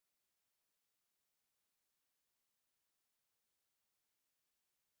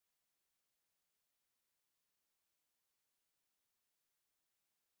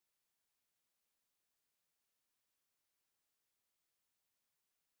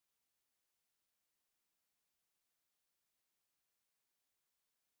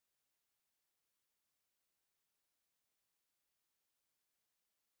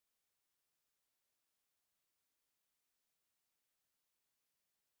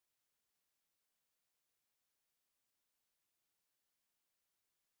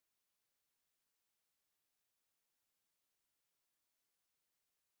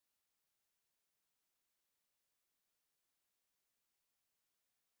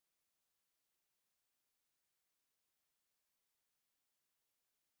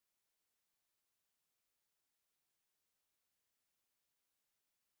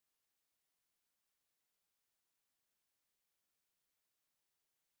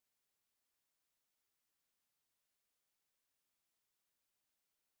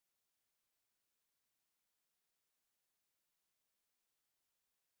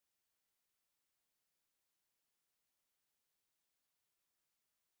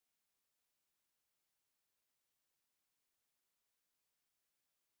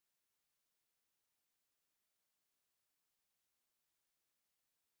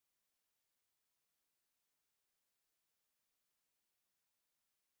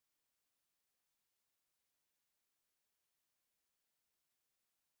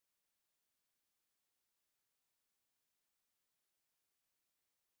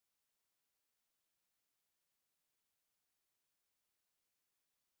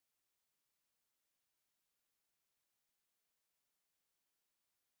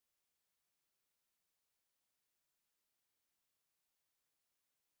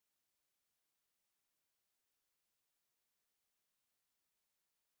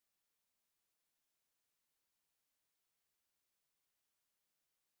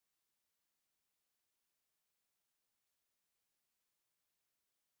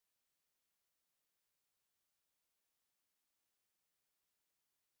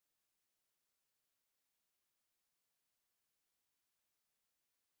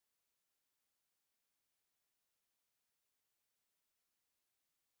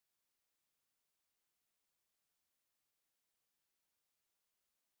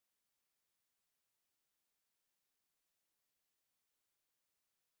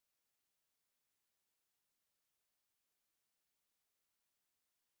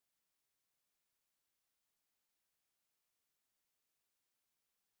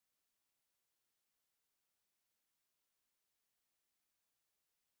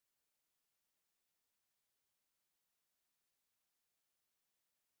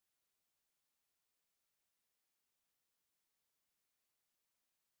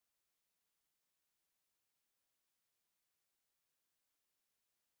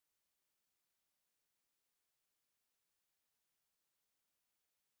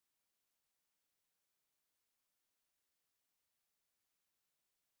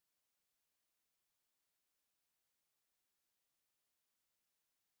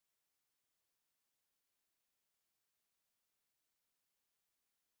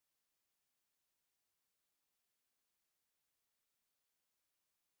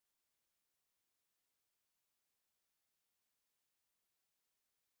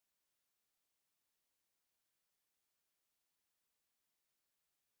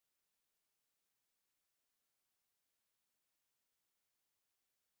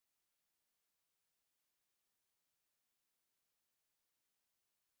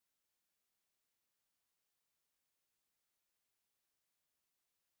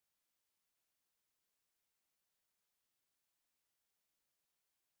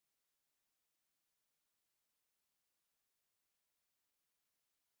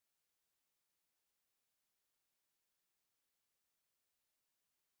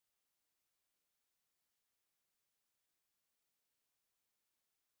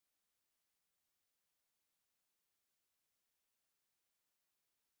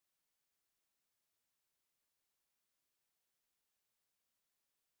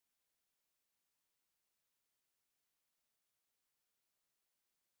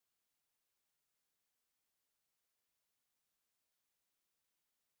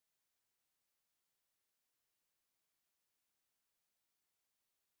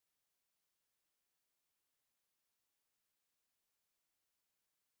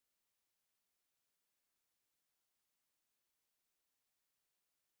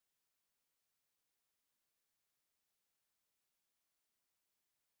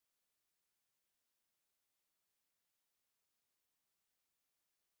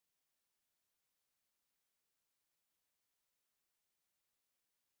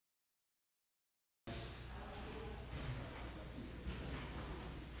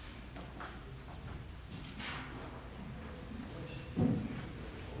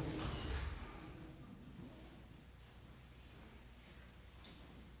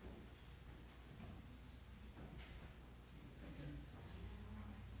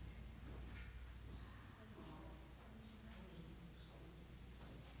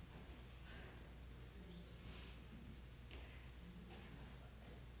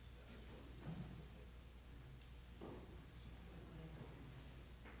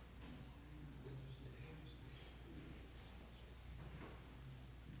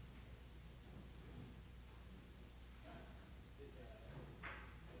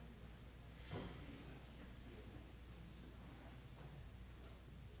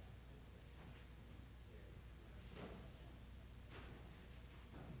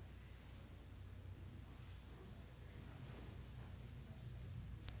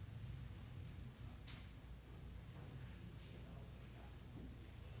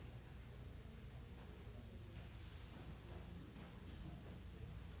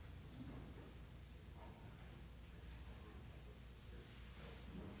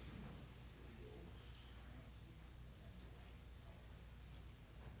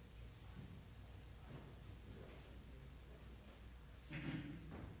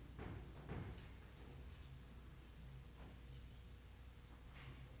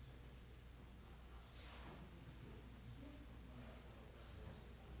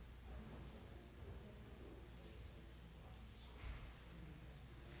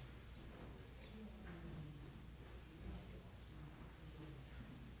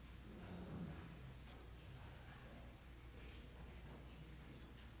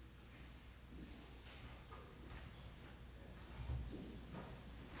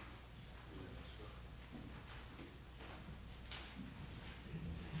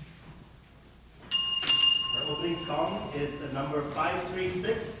song is number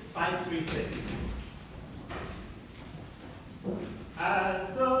 536. 536.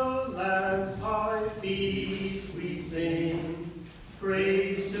 At the Lamb's high feast we sing,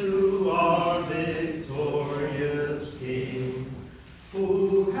 praise to our victorious King,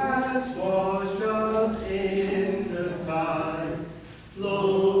 who has washed us in the tide,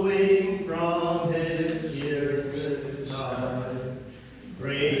 flowing from his pierced side.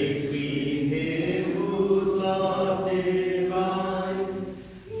 Praise we him whose love divine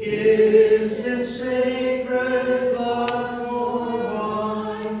gives his sacred blood for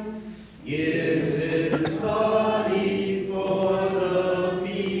wine, gives his body for the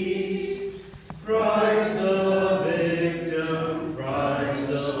feast, Christ the victim, Christ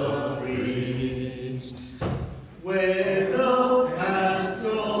the priest. Where the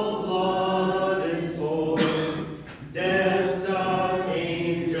paschal blood is poured, death's dark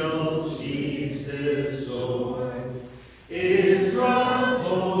angel sheathes his sword. Israel's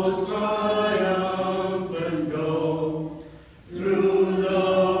host triumphant go through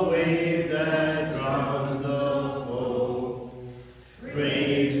the wave that drowns the foe.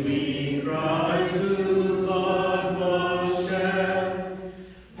 Praise we Christ whose blood was shed,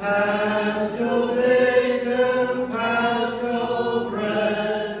 paschal victim, paschal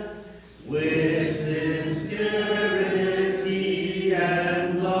bread, with sincerity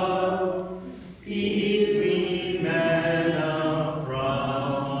and love, between manna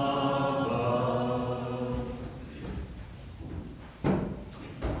from above.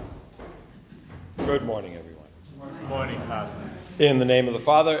 Good morning, everyone. Good morning, Father. In the name of the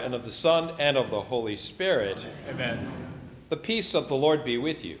Father, and of the Son, and of the Holy Spirit, Amen. the peace of the Lord be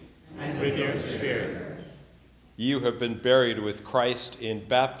with you. And with your spirit. You have been buried with Christ in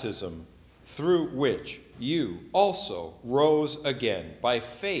baptism, through which you also rose again by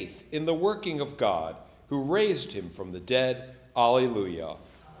faith in the working of God, who raised him from the dead. Alleluia.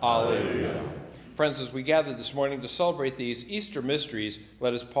 Alleluia. Friends, as we gather this morning to celebrate these Easter mysteries,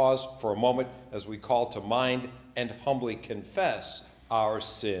 let us pause for a moment as we call to mind and humbly confess our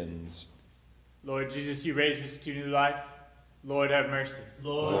sins. Lord Jesus, you raised us to new life. Lord, have mercy.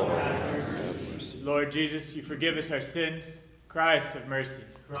 Lord, have mercy. Lord Jesus, you forgive us our sins. Christ, have mercy.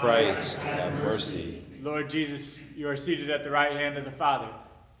 Christ, have mercy. Lord Jesus, you are seated at the right hand of the Father.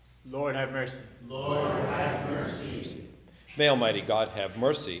 Lord, have mercy. Lord, have mercy. May Almighty God have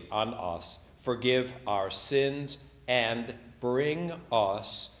mercy on us, forgive our sins, and bring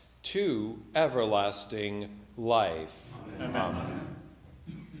us to everlasting life. Amen.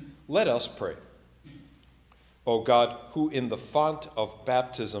 Let us pray. O God, who in the font of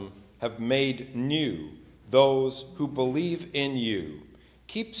baptism have made new those who believe in you,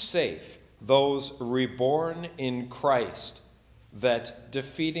 keep safe those reborn in Christ, that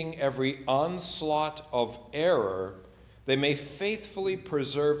defeating every onslaught of error, they may faithfully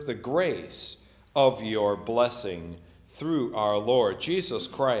preserve the grace of your blessing through our Lord Jesus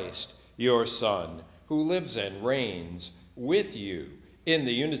Christ, your Son, who lives and reigns with you in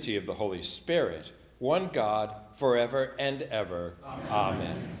the unity of the Holy Spirit, one God, forever and ever.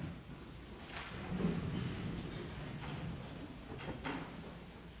 Amen.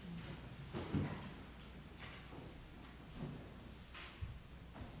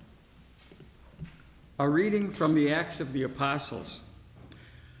 A reading from the Acts of the Apostles.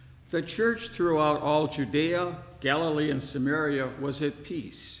 The church throughout all Judea, Galilee, and Samaria was at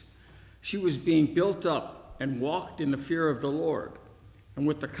peace. She was being built up and walked in the fear of the Lord, and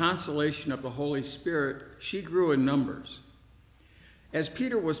with the consolation of the Holy Spirit, she grew in numbers. As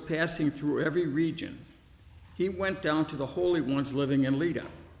Peter was passing through every region, he went down to the holy ones living in Lydda.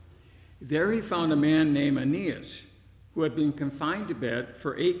 There he found a man named Aeneas, who had been confined to bed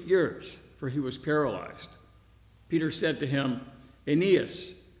for 8 years, for he was paralyzed. Peter said to him,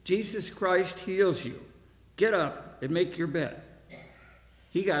 "Aeneas, Jesus Christ heals you. Get up and make your bed."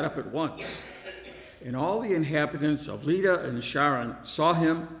 He got up at once, and all the inhabitants of Lydda and Sharon saw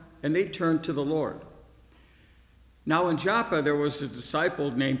him, and they turned to the Lord. Now in Joppa there was a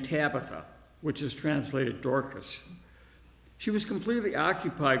disciple named Tabitha, which is translated Dorcas. She was completely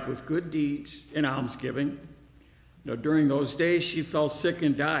occupied with good deeds and almsgiving. Now during those days she fell sick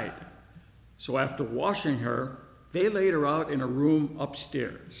and died. So after washing her, they laid her out in a room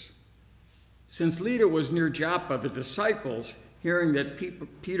upstairs. Since Lydda was near Joppa, the disciples, hearing that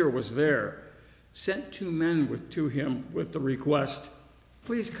Peter was there, sent 2 men to him with the request,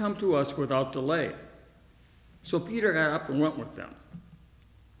 "Please come to us without delay." So Peter got up and went with them.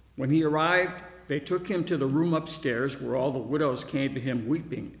 When he arrived, they took him to the room upstairs where all the widows came to him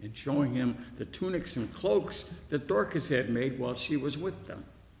weeping and showing him the tunics and cloaks that Dorcas had made while she was with them.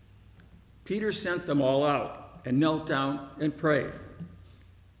 Peter sent them all out, and knelt down and prayed.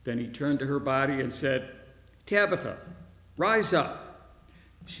 Then he turned to her body and said, "Tabitha, rise up."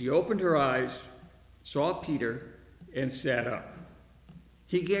 She opened her eyes, saw Peter, and sat up.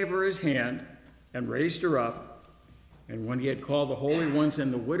 He gave her his hand and raised her up, and when he had called the holy ones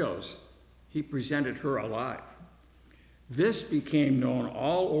and the widows, he presented her alive. This became known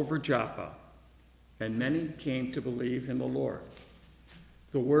all over Joppa, and many came to believe in the Lord.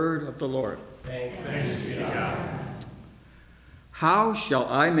 The word of the Lord. Thanks be to God. How shall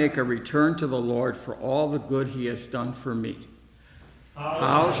I make a return to the Lord for all the good he has done for me?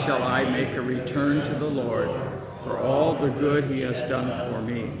 How shall I make a return to the Lord for all the good he has done for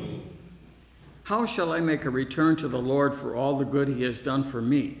me? How shall I make a return to the Lord for all the good he has done for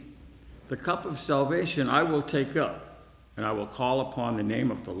me? The cup of salvation I will take up, and I will call upon the name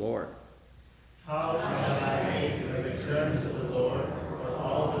of the Lord. How shall I make a return to the Lord for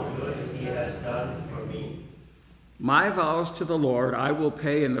all the good he has done for me? My vows to the Lord I will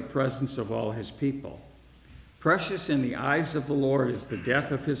pay in the presence of all his people. Precious in the eyes of the Lord is the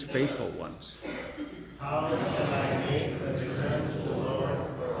death of his faithful ones. How shall I make a return to the Lord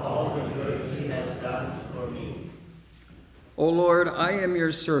for all the good he has done for me? O Lord, I am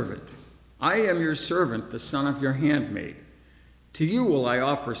your servant. I am your servant, the son of your handmaid. To you will I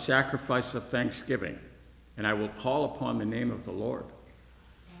offer sacrifice of thanksgiving, and I will call upon the name of the Lord.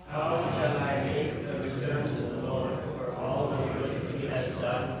 How shall I make a return to the Lord for all the good he has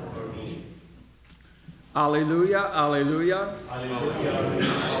done for me? Alleluia, alleluia. Alleluia,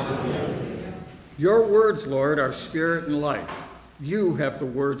 alleluia. Your words, Lord, are spirit and life. You have the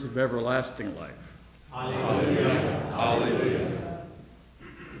words of everlasting life. Alleluia, alleluia.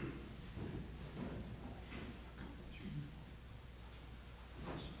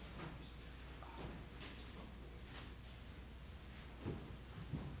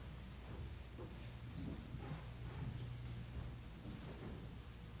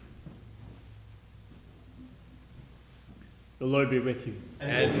 The Lord be with you.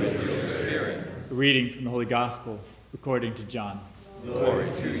 And with your spirit. A reading from the Holy Gospel according to John. Glory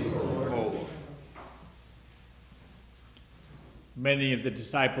to you, O Lord. Many of the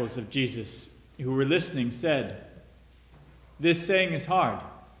disciples of Jesus who were listening said, "This saying is hard.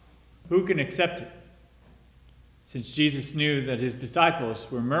 Who can accept it?" Since Jesus knew that his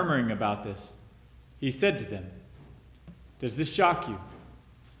disciples were murmuring about this, he said to them, "Does this shock you?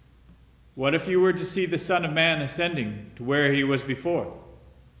 What if you were to see the Son of Man ascending to where he was before?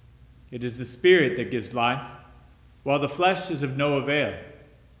 It is the Spirit that gives life, while the flesh is of no avail.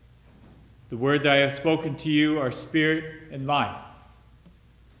 The words I have spoken to you are spirit and life.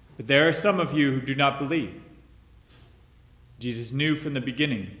 But there are some of you who do not believe." Jesus knew from the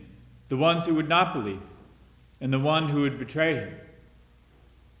beginning the ones who would not believe and the one who would betray him.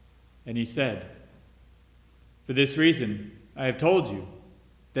 And he said, "For this reason I have told you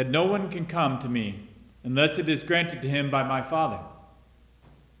that no one can come to me unless it is granted to him by my Father."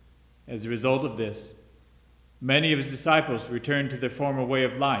 As a result of this, many of his disciples returned to their former way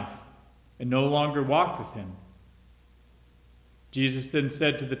of life and no longer walked with him. Jesus then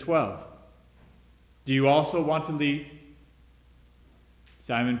said to the 12, "Do you also want to leave?"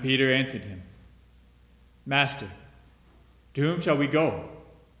 Simon Peter answered him, "Master, to whom shall we go?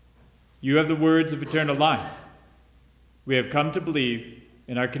 You have the words of eternal life. We have come to believe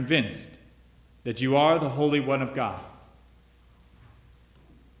and are convinced that you are the Holy One of God."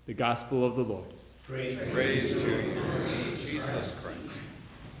 The Gospel of the Lord. Praise to you, Jesus Christ.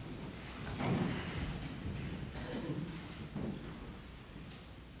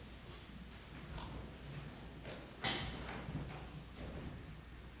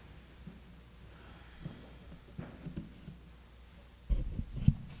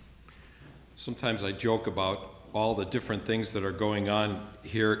 Sometimes I joke about all the different things that are going on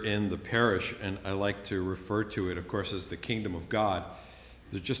here in the parish, and I like to refer to it, of course, as the kingdom of God.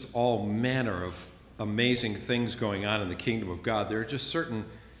 There's just all manner of amazing things going on in the kingdom of God. There are just certain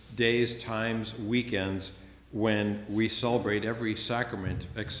days, times, weekends when we celebrate every sacrament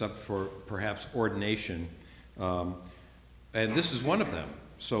except for perhaps ordination. And this is one of them.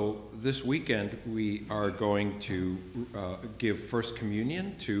 So this weekend we are going to give First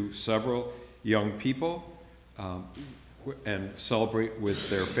Communion to several young people and celebrate with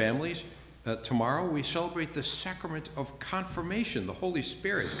their families. Tomorrow we celebrate the sacrament of confirmation, the Holy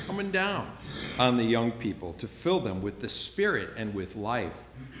Spirit coming down on the young people to fill them with the Spirit and with life.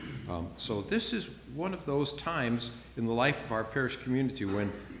 So this is one of those times in the life of our parish community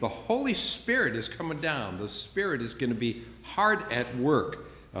when the Holy Spirit is coming down. The Spirit is going to be hard at work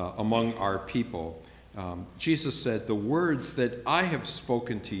among our people. Jesus said, "The words that I have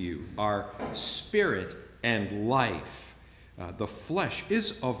spoken to you are spirit and life. The flesh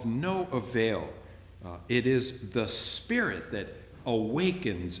is of no avail. It is the Spirit that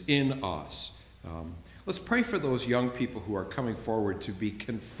awakens in us. Let's pray for those young people who are coming forward to be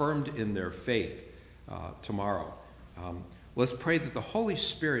confirmed in their faith tomorrow. Let's pray that the Holy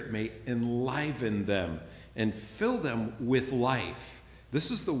Spirit may enliven them and fill them with life. This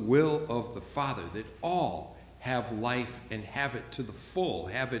is the will of the Father, that all have life and have it to the full,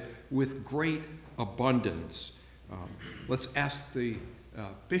 have it with great abundance. Let's ask the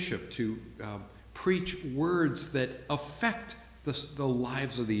bishop to preach words that affect the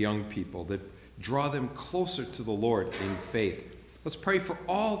lives of the young people, that draw them closer to the Lord in faith. Let's pray for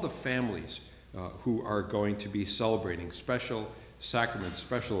all the families who are going to be celebrating special sacraments,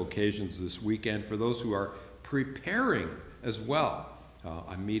 special occasions this weekend, for those who are preparing as well.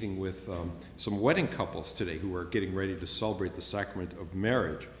 I'm meeting with some wedding couples today who are getting ready to celebrate the sacrament of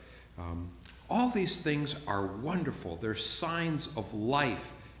marriage. All these things are wonderful. They're signs of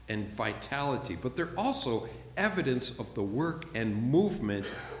life and vitality, but they're also evidence of the work and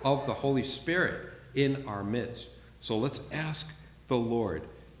movement of the Holy Spirit in our midst. So let's ask the Lord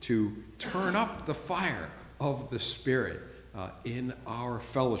to turn up the fire of the Spirit in our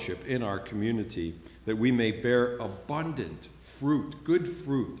fellowship, in our community, that we may bear abundant fruit, good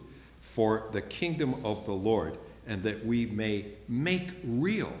fruit for the kingdom of the Lord, and that we may make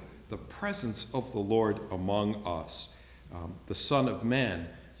real the presence of the Lord among us. The Son of Man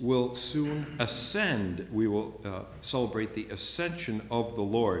will soon ascend. We will celebrate the ascension of the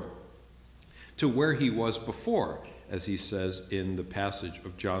Lord to where he was before, as he says in the passage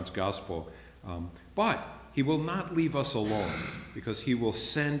of John's Gospel. But he will not leave us alone, because he will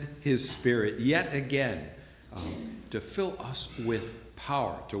send his Spirit yet again to fill us with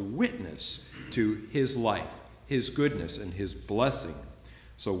power, to witness to his life, his goodness, and his blessing.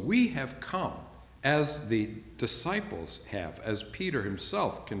 So we have come, as the disciples have, as Peter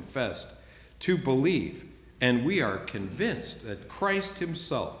himself confessed, to believe, and we are convinced that Christ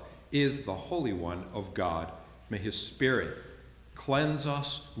himself is the Holy One of God. May his Spirit cleanse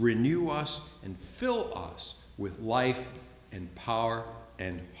us, renew us, and fill us with life and power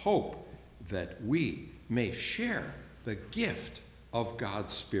and hope, that we may share the gift of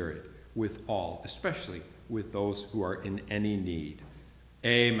God's Spirit with all, especially with those who are in any need.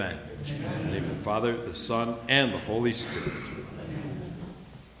 Amen. Amen. In the name of the Father, the Son, and the Holy Spirit.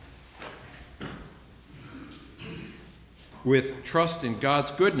 With trust in God's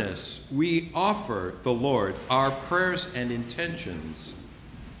goodness, we offer the Lord our prayers and intentions.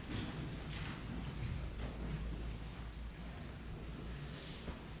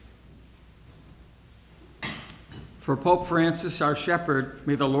 For Pope Francis, our shepherd,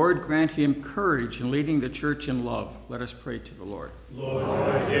 may the Lord grant him courage in leading the church in love. Let us pray to the Lord.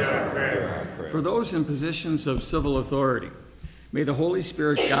 Lord, hear our prayer. For those in positions of civil authority, may the Holy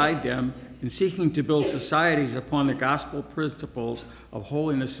Spirit guide them in seeking to build societies upon the gospel principles of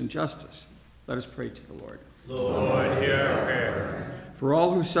holiness and justice. Let us pray to the Lord. Lord, hear our prayer. For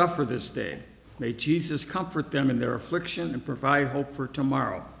all who suffer this day, may Jesus comfort them in their affliction and provide hope for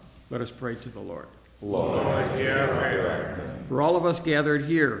tomorrow. Let us pray to the Lord. Lord, hear our prayer. For all of us gathered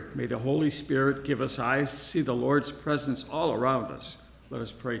here, may the Holy Spirit give us eyes to see the Lord's presence all around us. Let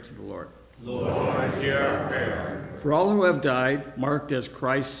us pray to the Lord. Lord, hear our prayer. For all who have died, marked as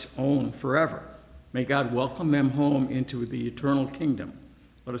Christ's own forever, may God welcome them home into the eternal kingdom.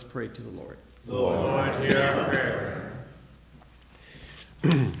 Let us pray to the Lord. Lord, hear our prayer.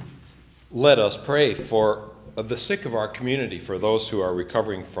 Let us pray for the sick of our community, for those who are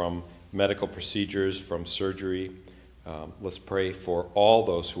recovering from medical procedures, from surgery. Let's pray for all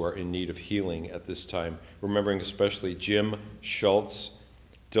those who are in need of healing at this time, remembering especially Jim Schultz,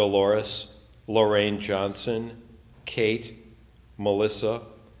 Dolores, Lorraine Johnson, Kate, Melissa,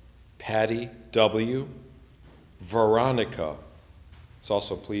 Patty W., Veronica. Let's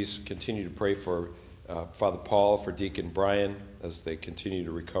also please continue to pray for Father Paul, for Deacon Brian, as they continue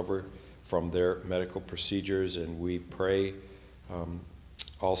to recover from their medical procedures. And we pray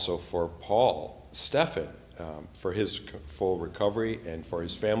also for Paul Stephan, for his full recovery, and for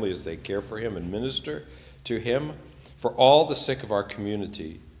his family as they care for him and minister to him, for all the sick of our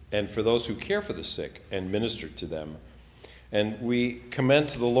community, and for those who care for the sick and minister to them. And we commend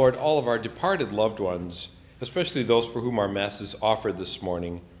to the Lord all of our departed loved ones, especially those for whom our Mass is offered this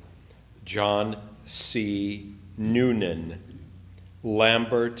morning: John C. Noonan,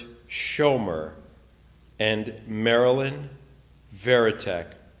 Lambert Schomer, and Marilyn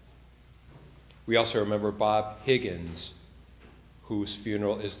Veritek. We also remember Bob Higgins, whose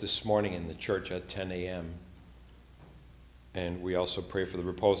funeral is this morning in the church at 10 a.m. And we also pray for the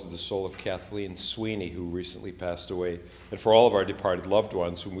repose of the soul of Kathleen Sweeney, who recently passed away, and for all of our departed loved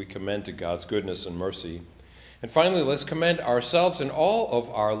ones, whom we commend to God's goodness and mercy. And finally, let's commend ourselves and all of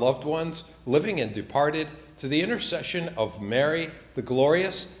our loved ones, living and departed, to the intercession of Mary, the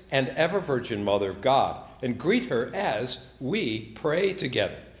glorious and ever-Virgin Mother of God, and greet her as we pray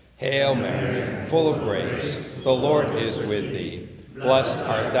together. Hail Mary, full of grace, the Lord is with thee. Blessed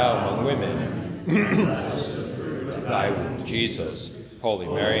art thou among women, thy womb, Jesus. Holy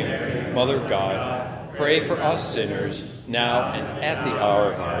Mary, Mother of God, pray for us sinners, now and at the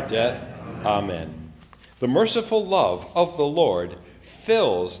hour of our death. Amen. The merciful love of the Lord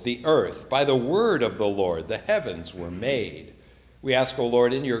fills the earth. By the word of the Lord, the heavens were made. We ask, O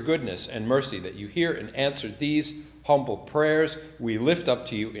Lord, in your goodness and mercy, that you hear and answer these humble prayers we lift up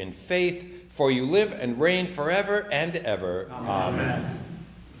to you in faith, for you live and reign forever and ever. Amen.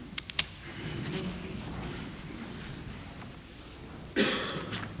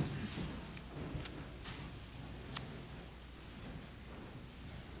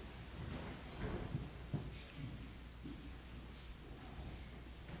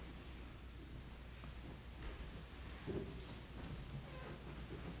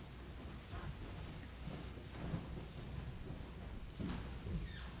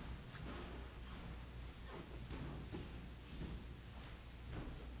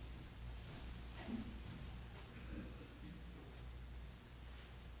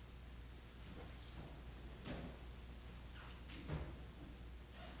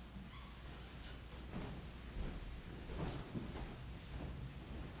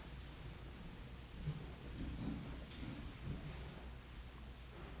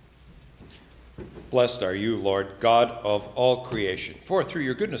 Blessed are you, Lord, God of all creation. For through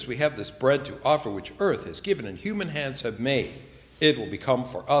your goodness we have this bread to offer, which earth has given and human hands have made. It will become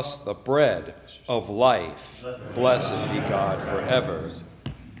for us the bread of life. Blessed be God forever.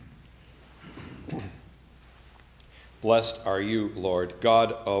 Blessed are you, Lord,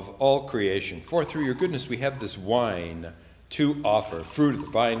 God of all creation. For through your goodness we have this wine to offer, fruit of the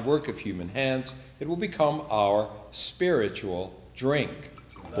vine, work of human hands. It will become our spiritual drink.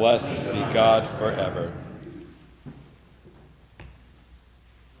 Blessed be God forever.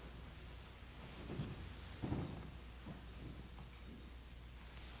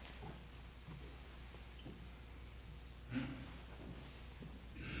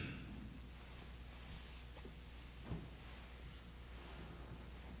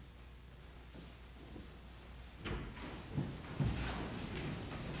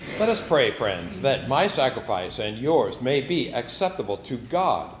 Let us pray, friends, that my sacrifice and yours may be acceptable to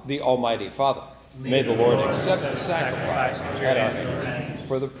God, the Almighty Father. May the Lord accept the sacrifice at our hands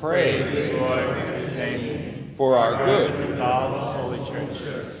for the praise, for our good,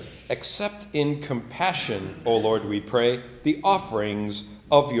 accept in compassion, O Lord, we pray, the offerings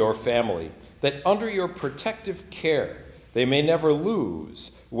of your family, that under your protective care they may never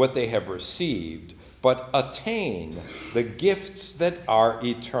lose what they have received, but attain the gifts that are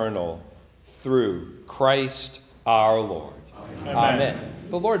eternal, through Christ our Lord. Amen. Amen.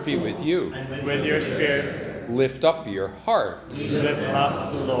 The Lord be with you. And with your spirit. Lift up your hearts. We lift them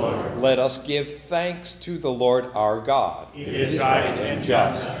up to the Lord. Let us give thanks to the Lord our God. It is right and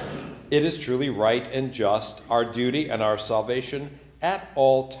just. It is truly right and just, our duty and our salvation at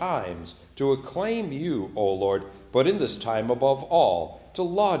all times, to acclaim you, O Lord, but in this time above all, to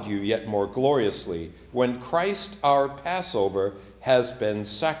laud you yet more gloriously, when Christ our Passover has been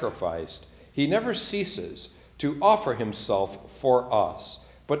sacrificed. He never ceases to offer himself for us,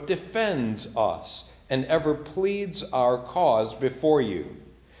 but defends us and ever pleads our cause before you.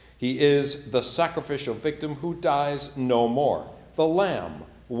 He is the sacrificial victim who dies no more, the Lamb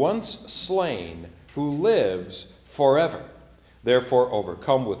once slain who lives forever. Therefore,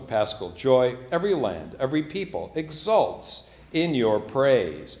 overcome with paschal joy, every land, every people exults in your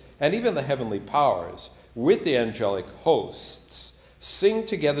praise, and even the heavenly powers with the angelic hosts sing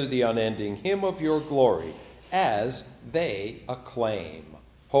together the unending hymn of your glory as they acclaim.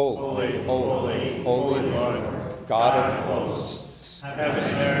 Holy, holy, holy Lord, God of hosts, heaven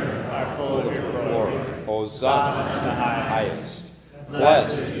and earth are full of your glory. Hosanna in the highest.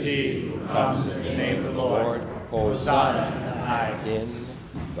 Blessed is he who comes in the name of the Lord. Hosanna in the highest. In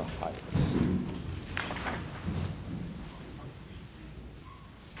the highest.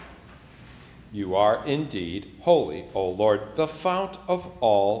 You are indeed holy, O Lord, the fount of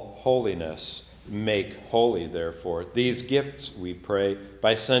all holiness. Make holy, therefore, these gifts, we pray,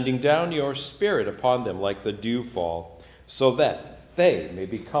 by sending down your Spirit upon them like the dewfall, so that they may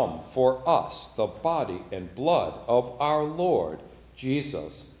become for us the body and blood of our Lord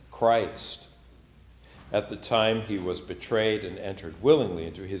Jesus Christ. At the time he was betrayed and entered willingly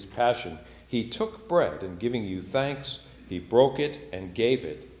into his passion, he took bread, and giving you thanks, he broke it and gave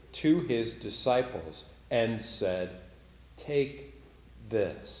it to his disciples and said, "Take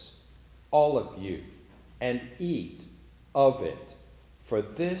this, all of you, and eat of it, for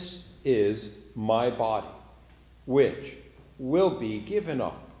this is my body, which will be given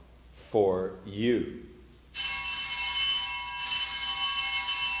up for you."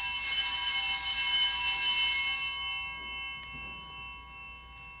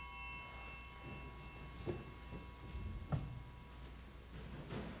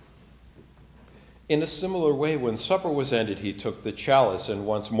 In a similar way, when supper was ended, he took the chalice, and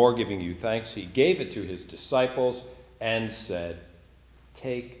once more giving you thanks, he gave it to his disciples and said,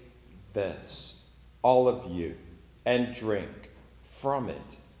 "Take this, all of you, and drink from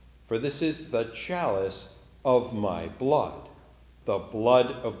it, for this is the chalice of my blood, the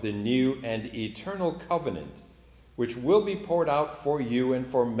blood of the new and eternal covenant, which will be poured out for you and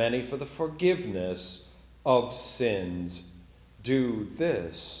for many for the forgiveness of sins. Do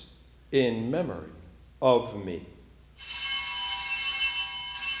this in memory of me."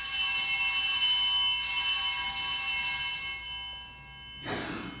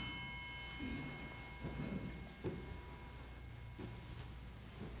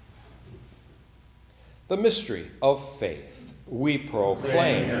 The mystery of faith. We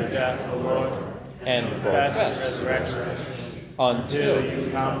proclaim Your death, O Lord, and profess resurrection until you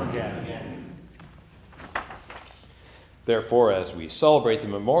come again. Therefore, as we celebrate the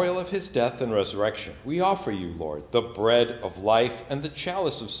memorial of his death and resurrection, we offer you, Lord, the bread of life and the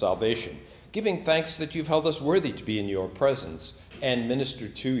chalice of salvation, giving thanks that you've held us worthy to be in your presence and minister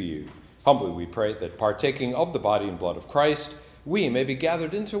to you. Humbly we pray that, partaking of the body and blood of Christ, we may be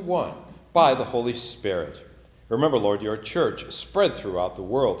gathered into one by the Holy Spirit. Remember, Lord, your church spread throughout the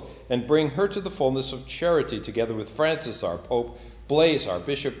world, and bring her to the fullness of charity, together with Francis, our Pope, Blaise, our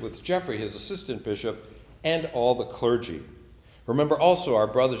Bishop, with Geoffrey, his assistant bishop, and all the clergy. Remember also our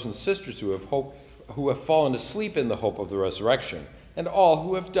brothers and sisters who have fallen asleep in the hope of the resurrection, and all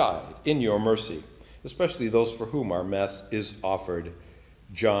who have died in your mercy, especially those for whom our Mass is offered: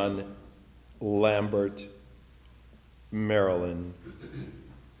 John, Lambert, Marilyn,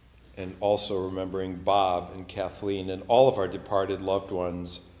 and also remembering Bob and Kathleen and all of our departed loved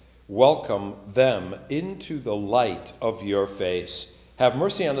ones. Welcome them into the light of your face. Have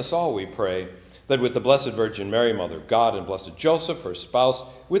mercy on us all, we pray, that with the Blessed Virgin Mary, Mother of God, and Blessed Joseph, her spouse,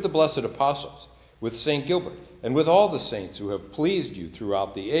 with the blessed apostles, with St. Gilbert, and with all the saints who have pleased you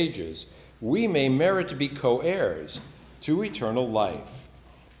throughout the ages, we may merit to be co-heirs to eternal life,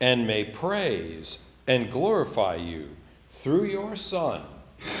 and may praise and glorify you through your Son,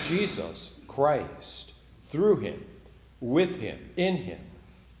 Jesus Christ, through him, with him, in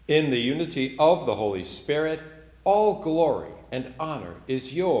the unity of the Holy Spirit. All glory and honor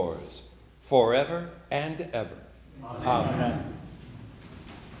is yours forever and ever. Amen.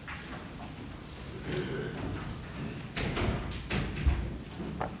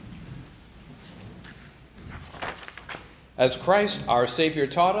 As Christ our Savior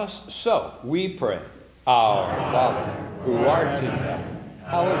taught us, so we pray. Our Father, who art in heaven,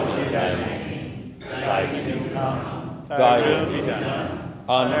 hallowed be thy name. Thy kingdom come, Thy will be done,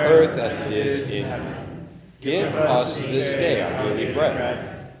 on earth as it is in heaven. Give us this day our daily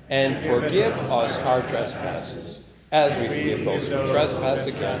bread, and forgive us our trespasses, as we forgive those who trespass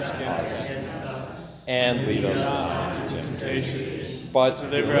against us. And lead us not into temptation, but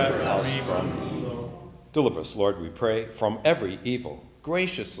deliver us from evil. Deliver us, Lord, we pray, from every evil.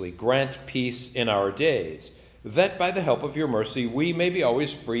 Graciously grant peace in our days, that by the help of your mercy we may be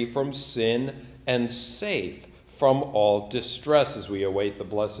always free from sin and safe from all distress, as we await the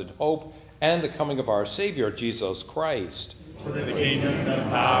blessed hope and the coming of our Savior, Jesus Christ. For the kingdom, the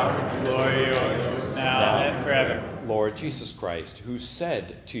power, and glory are yours, now and forever. Lord Jesus Christ, who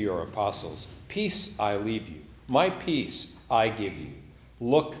said to your apostles, "Peace I leave you, my peace I give you,"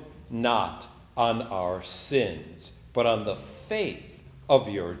 look not on our sins, but on the faith of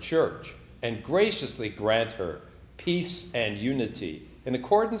your church, and graciously grant her peace and unity in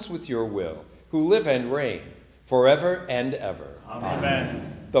accordance with your will, who live and reign forever and ever.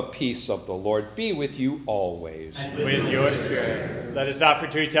 Amen. The peace of the Lord be with you always. And with your spirit, let us offer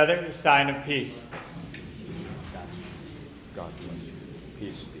to each other a sign of peace. God bless you.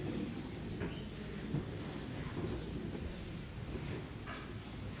 Peace be with you.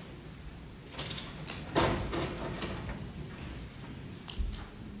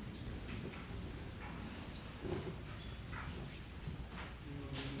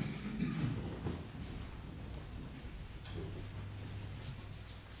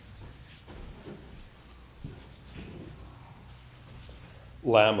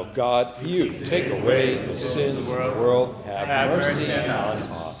 Lamb of God, you take away the sins of the world, have mercy on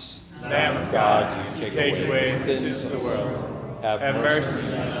us. Lamb of God, you take away the sins of the world, have mercy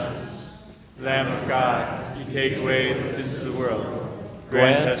on us. Lamb of God, you take away the sins of the world,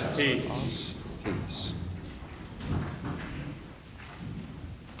 grant us peace. Peace.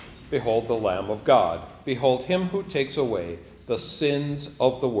 Behold the Lamb of God. Behold him who takes away the sins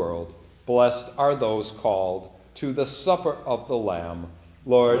of the world. Blessed are those called to the supper of the Lamb.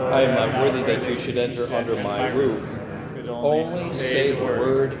 Lord, I am not worthy that you should enter under my roof. Only say the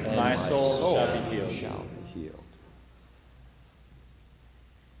word, and my soul shall be healed.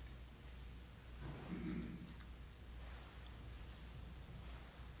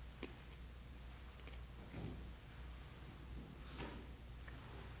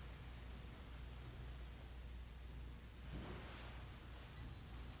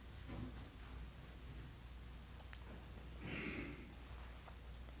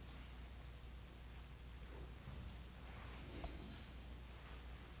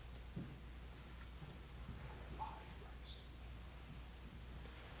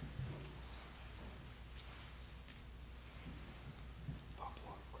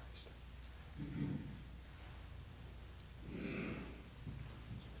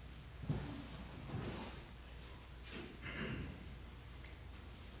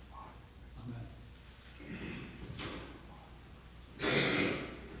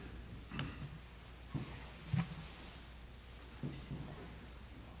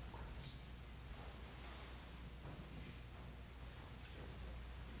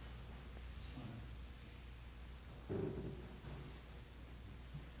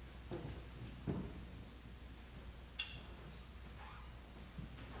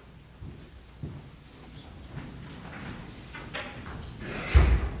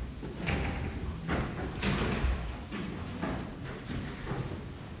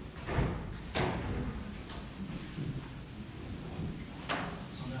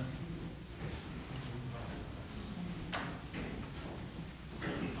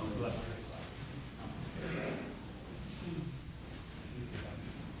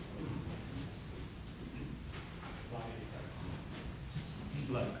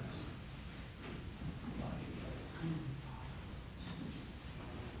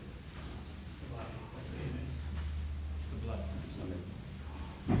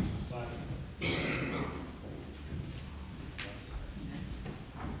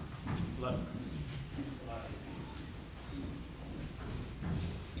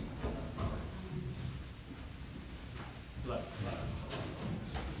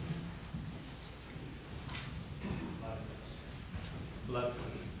 Blood.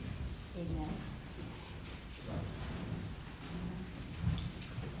 Amen.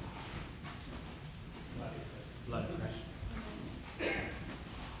 Blood. Blood.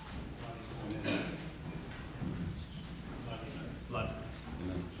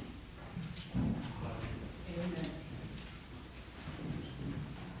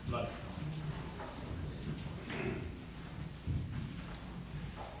 Blood.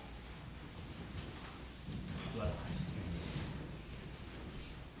 Blood.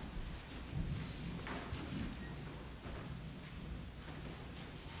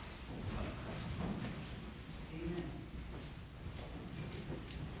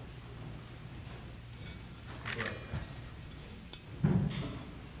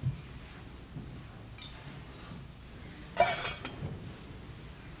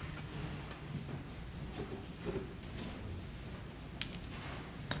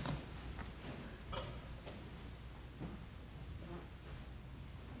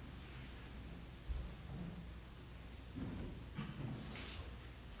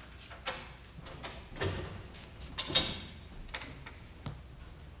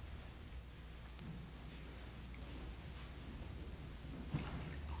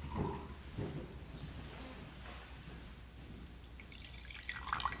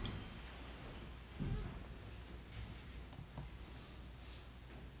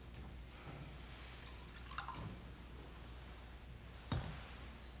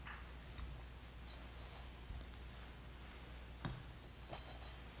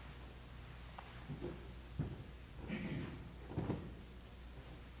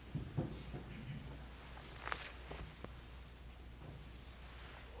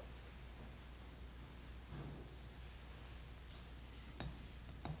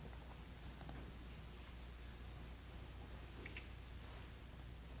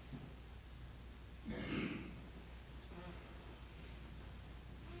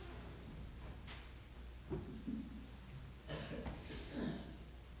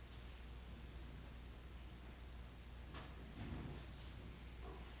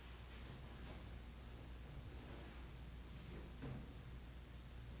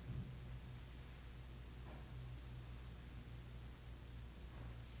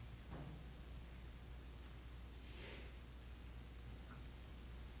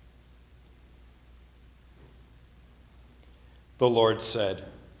 The Lord said,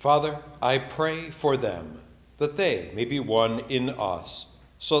 Father, I pray for them, that they may be one in us,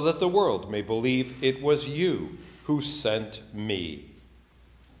 so that the world may believe it was you who sent me.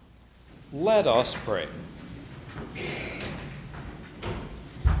 Let us pray.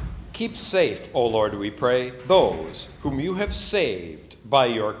 Keep safe, O Lord, we pray, those whom you have saved by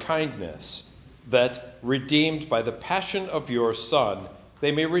your kindness, that, redeemed by the passion of your Son,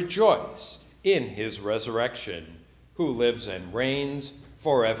 they may rejoice in his resurrection, who lives and reigns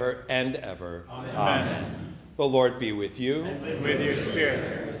forever and ever. Amen. Amen. The Lord be with you. And with your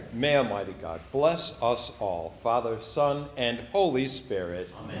spirit. May Almighty God bless us all, Father, Son, and Holy Spirit.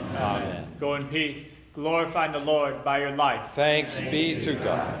 Amen. Amen. Go in peace, glorifying the Lord by your life. Thanks be to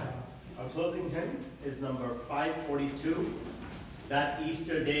God. Our closing hymn is number 542. That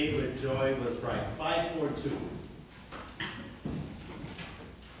Easter day with joy was bright. 542.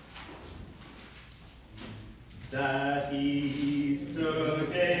 That Easter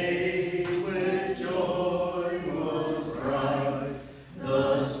day